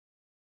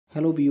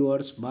Hello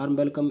viewers, warm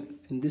welcome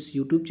in this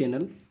YouTube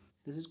channel.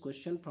 This is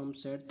question from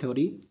set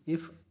theory.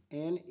 If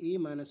n a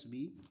minus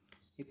b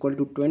equal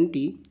to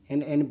 20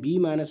 and n b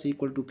minus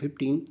equal to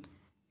 15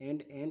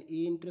 and n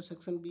a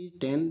intersection b is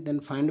 10,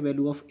 then find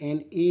value of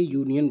n a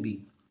union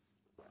b.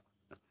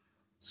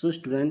 So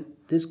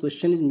student, this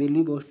question is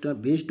mainly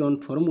based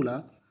on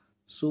formula.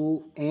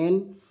 So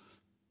n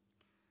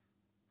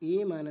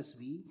a minus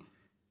b,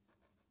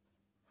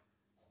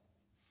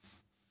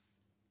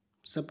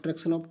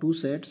 subtraction of two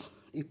sets,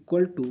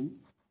 equal to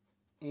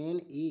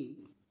NA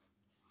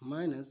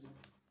minus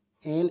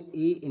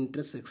NA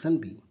intersection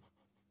B.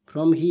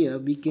 From here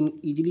we can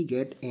easily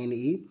get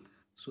NA.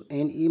 So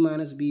NA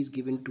minus B is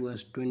given to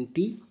us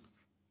 20.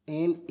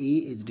 NA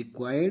is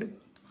required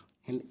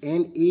and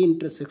NA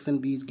intersection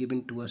B is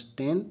given to us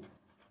 10.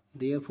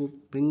 Therefore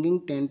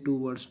bringing 10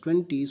 towards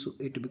 20, so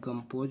it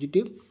becomes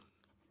positive.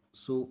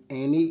 So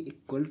NA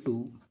equal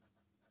to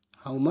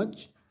how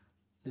much?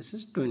 This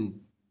is 20.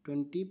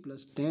 20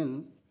 plus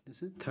 10,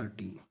 this is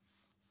 30.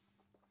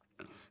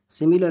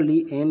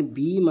 Similarly,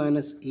 NB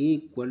minus A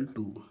equal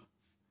to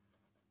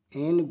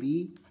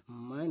NB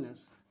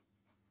minus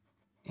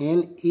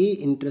NA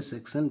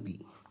intersection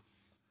B.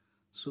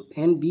 So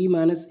NB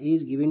minus A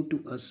is given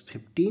to us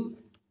 15.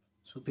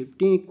 So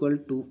 15 equal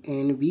to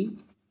NB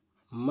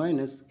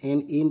minus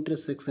NA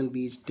intersection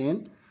B is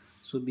 10.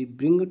 So we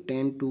bring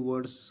 10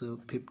 towards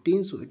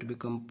 15, so it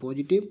becomes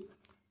positive.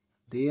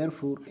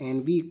 Therefore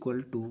NB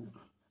equal to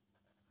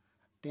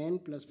 10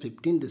 plus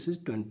 15, this is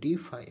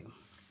 25.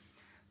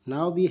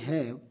 Now we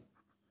have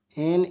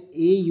NA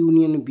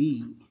union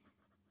B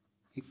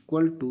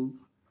equal to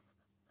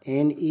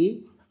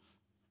NA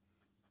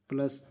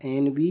plus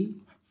NB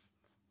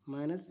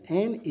minus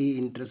NA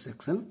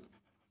intersection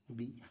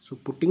B. So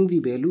putting the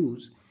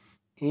values,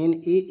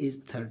 NA is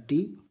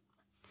 30,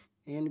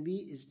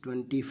 NB is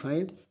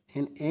 25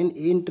 and NA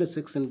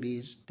intersection B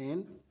is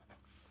 10.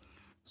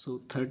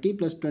 So 30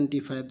 plus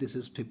 25, this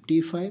is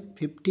 55.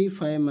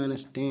 55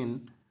 minus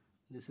 10,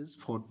 this is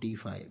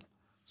 45.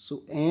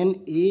 So NA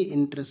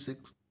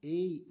intersects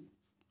A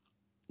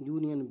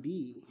union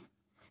B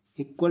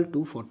equal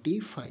to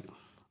 45.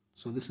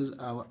 So this is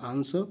our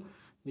answer,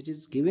 which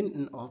is given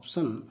in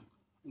option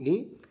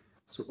A.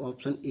 So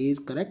option A is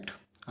correct.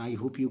 I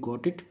hope you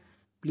got it.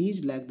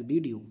 Please like the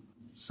video,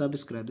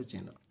 subscribe the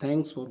channel.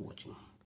 Thanks for watching.